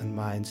hearts and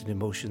minds and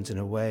emotions in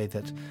a way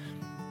that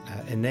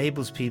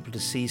enables people to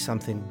see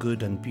something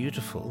good and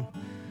beautiful,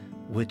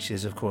 which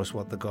is, of course,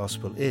 what the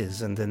gospel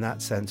is, and in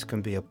that sense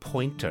can be a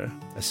pointer,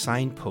 a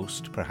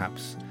signpost,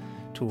 perhaps,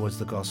 towards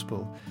the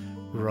gospel,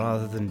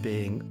 rather than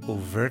being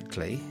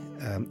overtly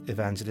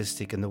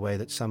evangelistic in the way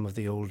that some of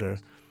the older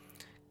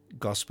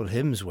gospel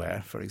hymns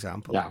were, for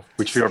example. Yeah,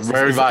 which are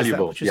very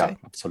valuable. Is that what you're saying?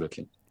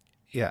 Absolutely.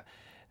 Yeah.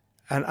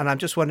 And I'm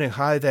just wondering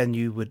how then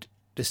you would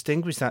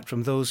distinguish that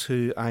from those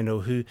who I know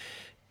who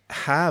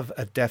have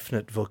a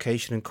definite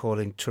vocation and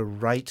calling to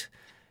write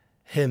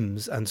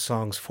hymns and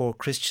songs for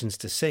Christians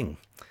to sing.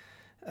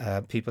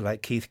 People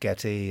like Keith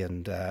Getty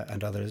and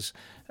others,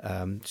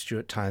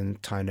 Stuart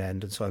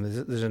Townend and so on.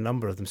 There's a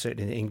number of them,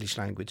 certainly in the English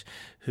language,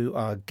 who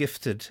are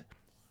gifted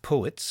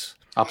poets.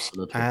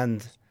 Absolutely.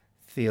 And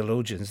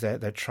theologians.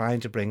 They're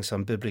trying to bring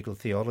some biblical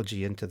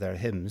theology into their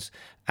hymns,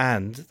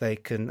 and they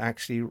can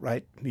actually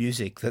write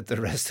music that the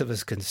rest of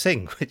us can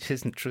sing, which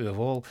isn't true of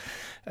all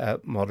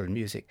modern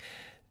music.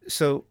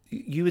 So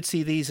you would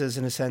see these as,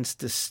 in a sense,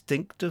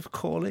 distinctive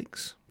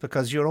callings,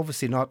 because you're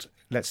obviously not,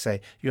 let's say,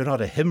 you're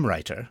not a hymn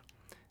writer,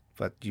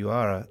 but you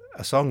are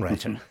a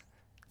songwriter.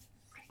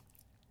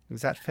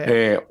 Is that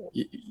fair?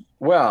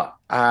 Well,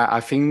 I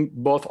think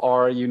both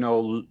are,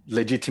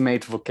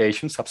 legitimate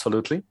vocations,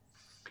 absolutely.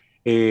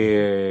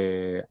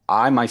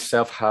 I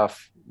myself have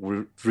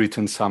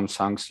written some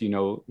songs,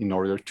 in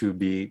order to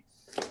be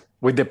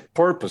with the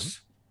purpose,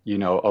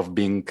 of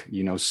being,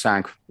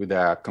 sang with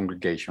a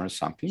congregation or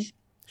something.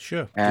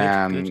 Sure.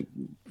 And good.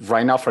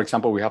 Right now, for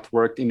example, we have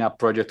worked in a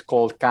project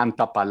called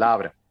Canta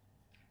Palabra.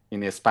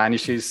 In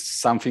Spanish is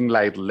something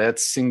like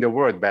let's sing the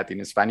word, but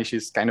in Spanish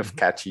it's kind of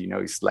catchy,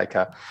 it's like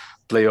a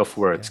play of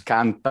words,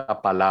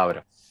 Canta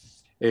Palabra.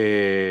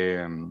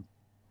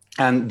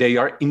 And they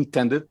are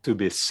intended to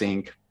be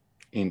sung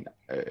in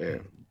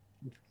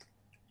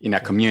a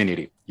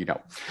community,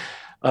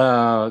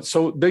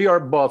 So they are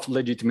both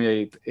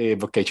legitimate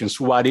vocations.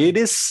 What it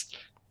is,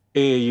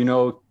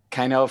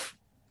 kind of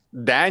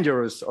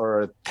dangerous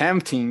or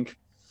tempting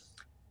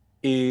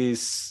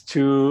is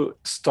to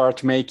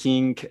start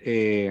making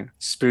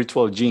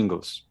spiritual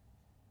jingles,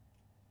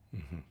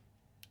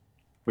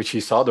 which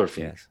is other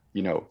thing,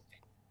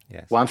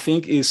 Yes. One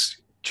thing is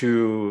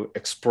to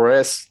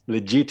express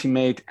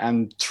legitimate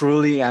and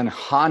truly and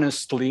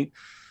honestly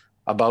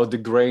about the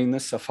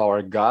greatness of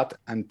our God,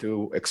 and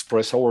to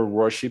express our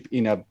worship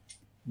in a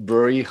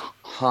very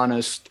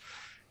honest,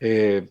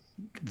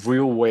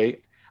 real way.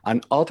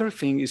 Another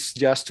thing is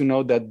just to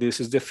know that this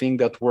is the thing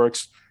that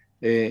works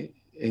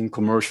in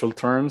commercial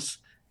terms,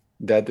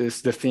 that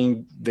is the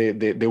thing,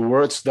 the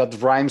words that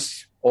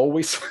rhymes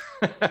always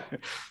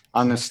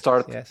and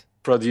start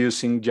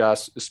producing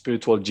just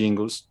spiritual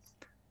jingles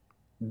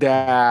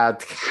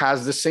that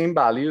has the same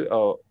value,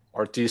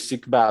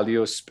 artistic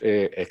value,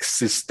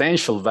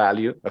 existential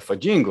value of a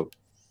jingle.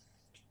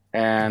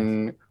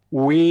 And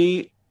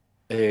we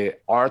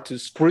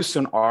artists,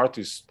 Christian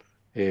artists,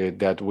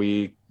 that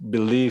we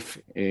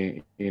believe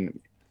in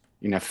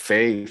a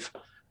faith,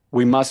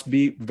 we must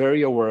be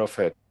very aware of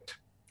it,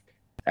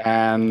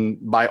 and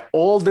by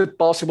all the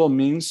possible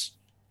means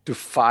to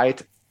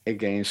fight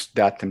against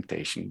that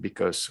temptation,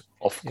 because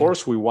of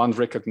course we want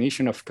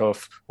recognition, of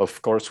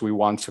course we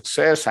want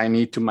success. I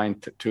need to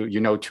make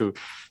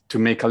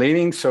a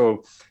living,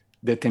 so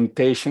the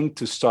temptation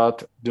to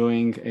start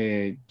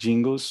doing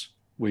jingles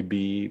will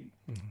be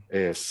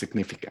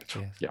significant.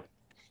 Yeah.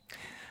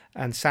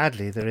 And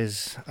sadly, there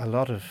is a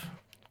lot of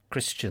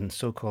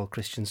so-called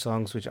Christian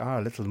songs which are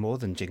a little more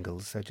than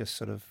jingles. They're just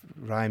sort of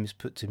rhymes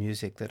put to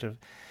music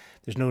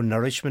there's no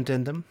nourishment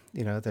in them.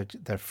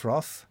 They're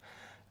froth.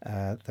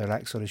 They're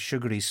like sort of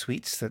sugary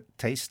sweets that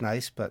taste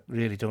nice but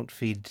really don't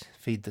feed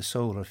the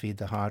soul or feed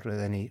the heart with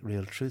any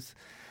real truth.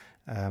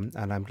 And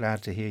I'm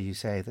glad to hear you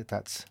say that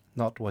that's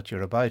not what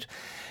you're about.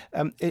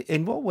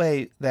 In what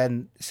way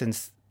then,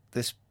 since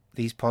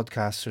these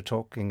podcasts are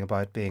talking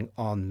about being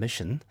on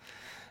mission,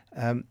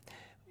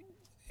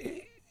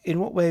 in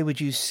what way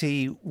would you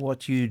see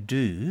what you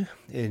do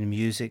in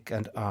music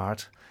and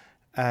art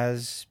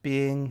as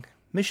being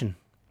mission?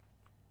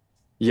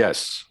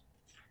 Yes.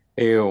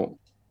 Well,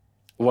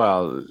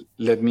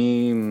 let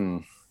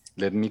me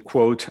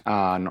quote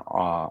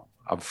a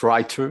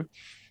writer.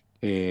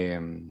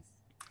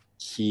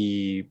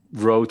 He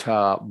wrote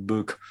a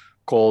book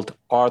called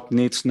 "Art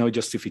Needs No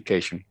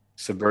Justification."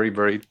 It's a very,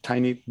 very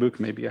tiny book.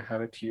 Maybe I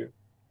have it here,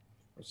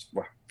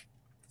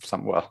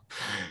 somewhere,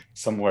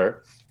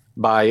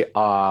 by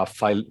a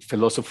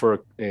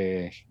philosopher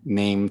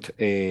named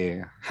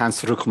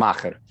Hans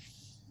Ruckmacher.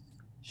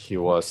 He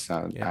was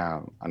a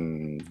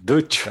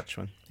Dutch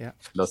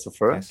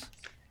philosopher. Yes.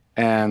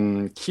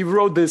 And he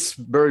wrote this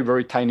very,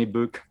 very tiny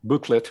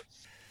booklet.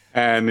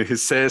 And he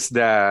says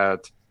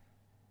that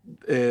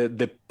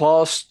the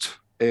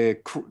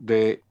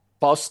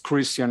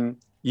post-Christian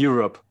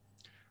Europe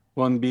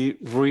won't be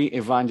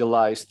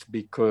re-evangelized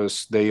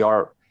because there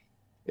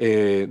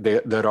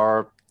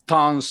are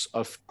tons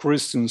of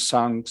Christian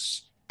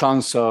songs,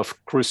 tons of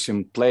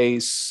Christian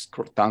plays,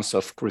 tons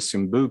of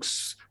Christian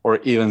books, or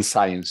even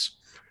science.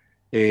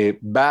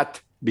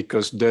 But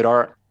because there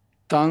are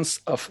tons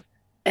of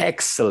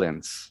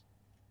excellence,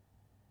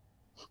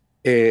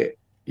 deep,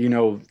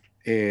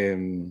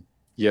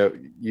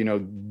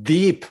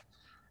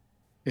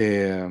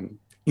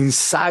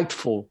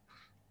 insightful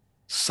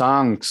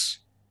songs,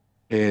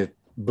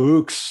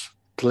 books,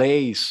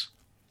 plays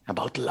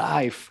about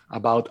life,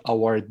 about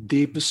our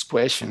deepest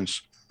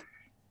questions.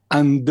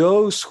 And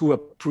those who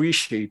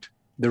appreciate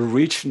the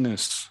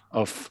richness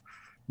of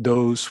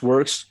those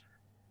works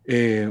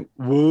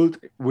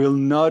will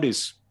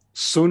notice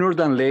sooner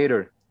than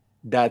later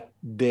that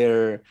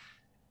their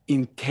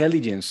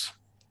intelligence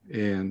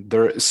and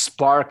their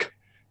spark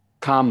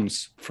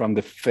comes from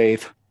the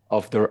faith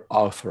of their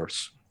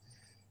authors.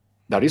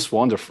 That is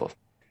wonderful.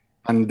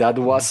 And that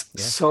was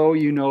so,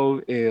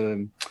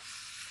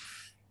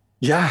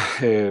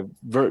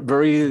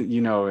 very,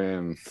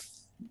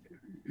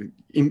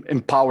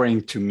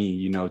 empowering to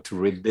me, to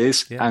read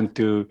this and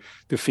to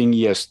think,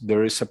 yes,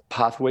 there is a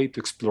pathway to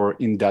explore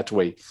in that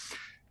way,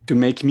 to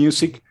make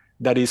music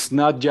that is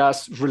not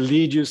just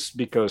religious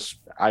because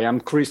I am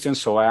Christian,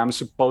 so I am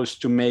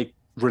supposed to make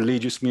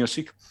religious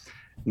music.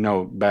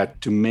 No,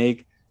 but to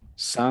make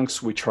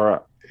songs which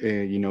are,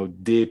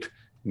 deep,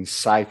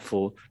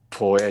 insightful,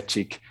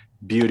 poetic,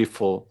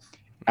 beautiful,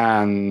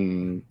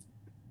 and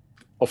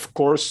of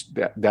course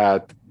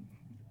that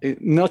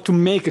not to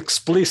make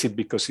explicit,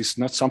 because it's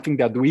not something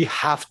that we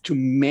have to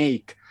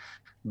make,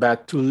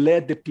 but to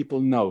let the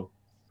people know,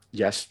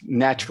 yes,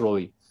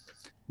 naturally,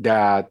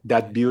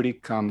 that beauty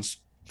comes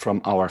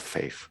from our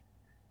faith.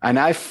 And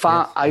I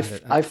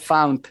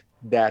found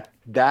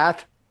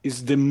that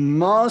is the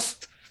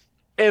most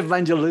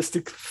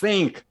evangelistic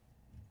thing,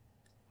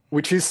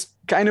 which is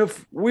kind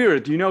of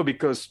weird,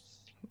 because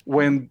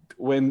when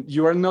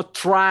you are not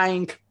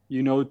trying,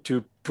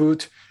 to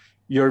put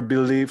your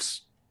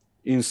beliefs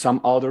in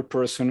some other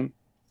person,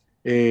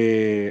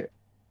 it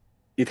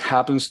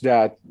happens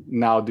that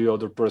now the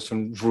other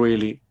person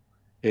really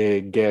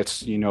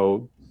gets,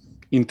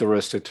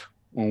 interested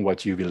in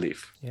what you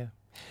believe. Yeah.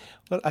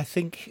 Well, I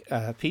think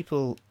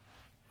people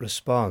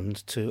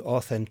respond to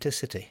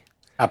authenticity.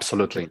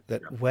 Absolutely.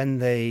 That when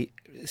they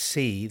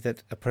see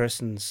that a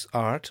person's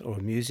art or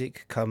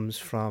music comes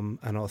from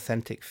an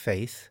authentic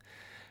faith,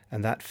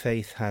 and that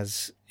faith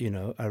has,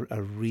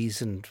 a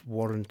reasoned,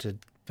 warranted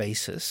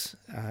basis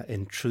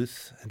in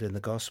truth and in the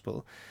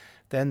gospel,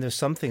 then there's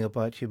something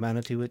about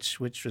humanity which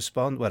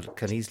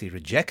can easily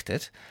reject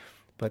it,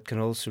 but can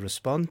also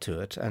respond to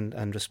it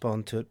and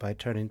respond to it by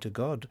turning to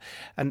God.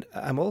 And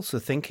I'm also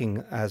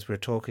thinking, as we're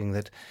talking,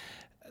 that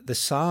the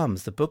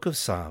Psalms, the book of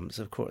Psalms,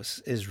 of course,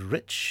 is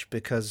rich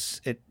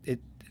because it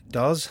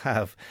does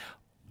have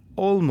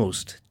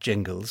almost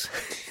jingles,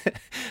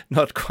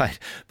 not quite,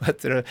 but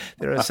there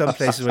are some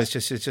places where it's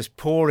just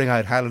pouring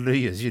out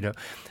hallelujahs,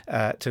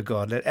 to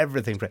God. Let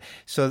everything pray.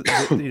 So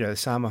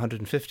Psalm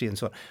 150 and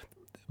so on.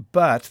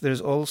 But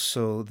there's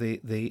also the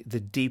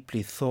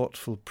deeply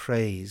thoughtful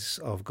praise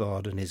of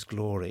God and His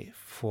glory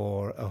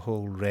for a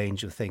whole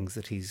range of things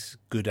that He's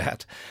good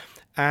at.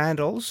 And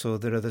also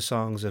there are the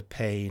songs of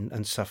pain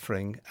and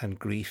suffering and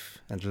grief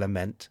and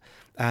lament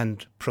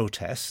and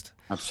protest.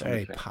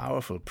 Absolutely. Very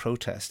powerful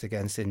protest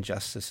against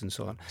injustice and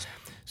so on.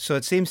 So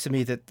it seems to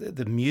me that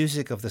the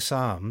music of the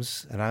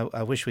Psalms, and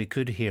I wish we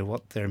could hear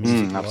what their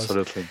music was.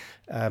 Absolutely.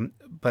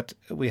 But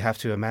we have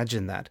to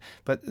imagine that.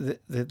 But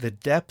the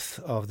depth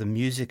of the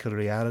musical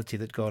reality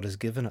that God has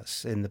given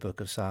us in the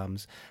book of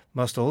Psalms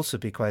must also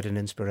be quite an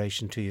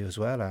inspiration to you as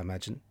well, I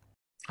imagine.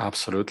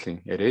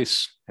 Absolutely. It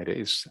is.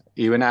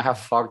 Even I have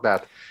thought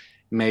that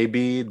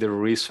maybe the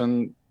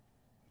reason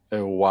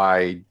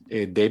why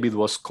David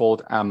was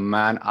called a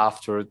man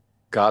after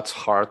God's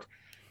heart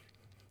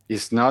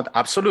is not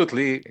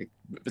absolutely,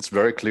 it's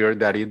very clear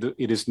that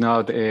it is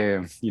not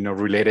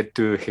related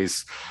to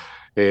his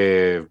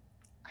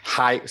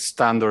high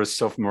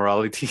standards of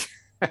morality.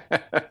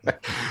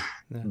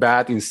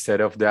 But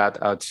instead of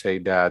that, I'd say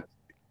that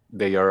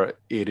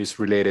it is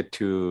related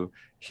to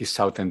his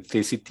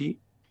authenticity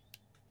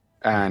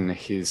and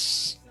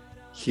his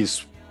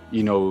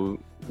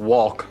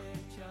walk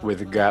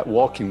with God,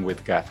 walking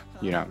with God,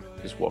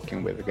 he's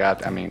walking with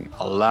God. I mean,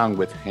 along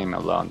with Him,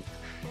 along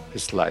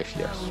his life,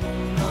 yes.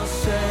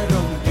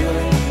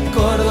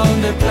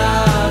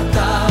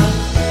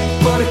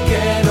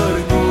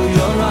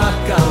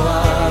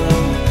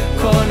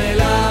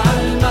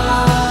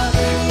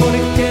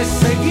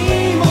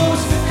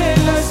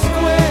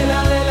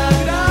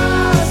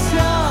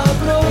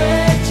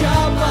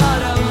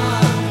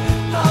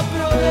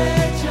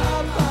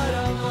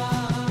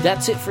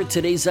 That's it for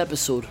today's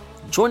episode.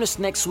 Join us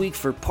next week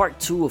for part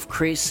 2 of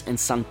Chris and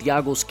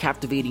Santiago's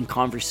captivating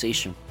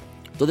conversation.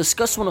 They'll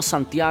discuss one of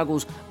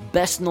Santiago's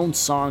best-known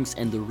songs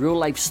and the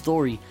real-life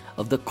story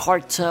of the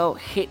cartel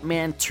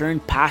hitman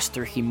turned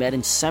pastor he met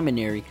in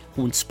seminary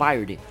who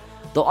inspired it.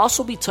 They'll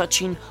also be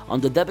touching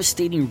on the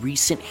devastating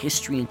recent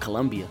history in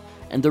Colombia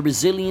and the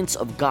resilience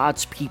of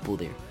God's people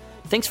there.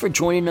 Thanks for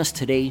joining us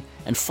today,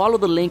 and follow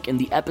the link in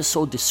the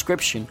episode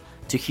description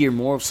to hear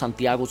more of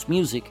Santiago's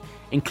music,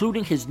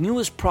 including his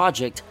newest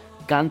project,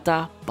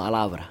 Canta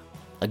Palabra.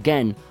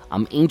 Again,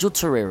 I'm Angel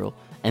Torrero,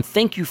 and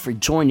thank you for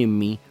joining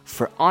me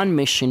for On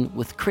Mission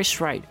with Chris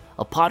Wright,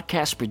 a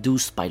podcast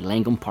produced by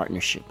Langum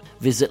Partnership.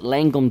 Visit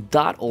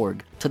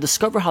langum.org to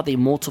discover how they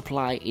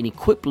multiply and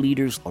equip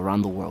leaders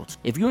around the world.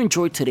 If you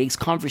enjoyed today's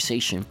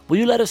conversation, will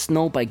you let us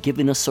know by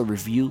giving us a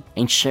review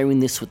and sharing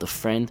this with a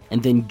friend?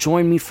 And then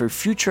join me for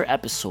future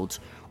episodes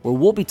where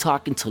we'll be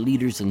talking to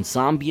leaders in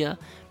Zambia,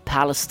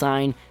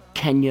 Palestine,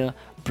 Kenya,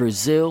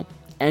 Brazil,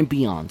 and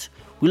beyond.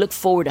 We look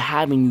forward to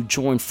having you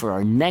join for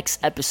our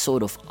next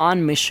episode of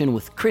On Mission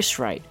with Chris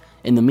Wright.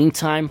 In the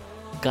meantime,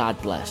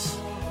 God bless.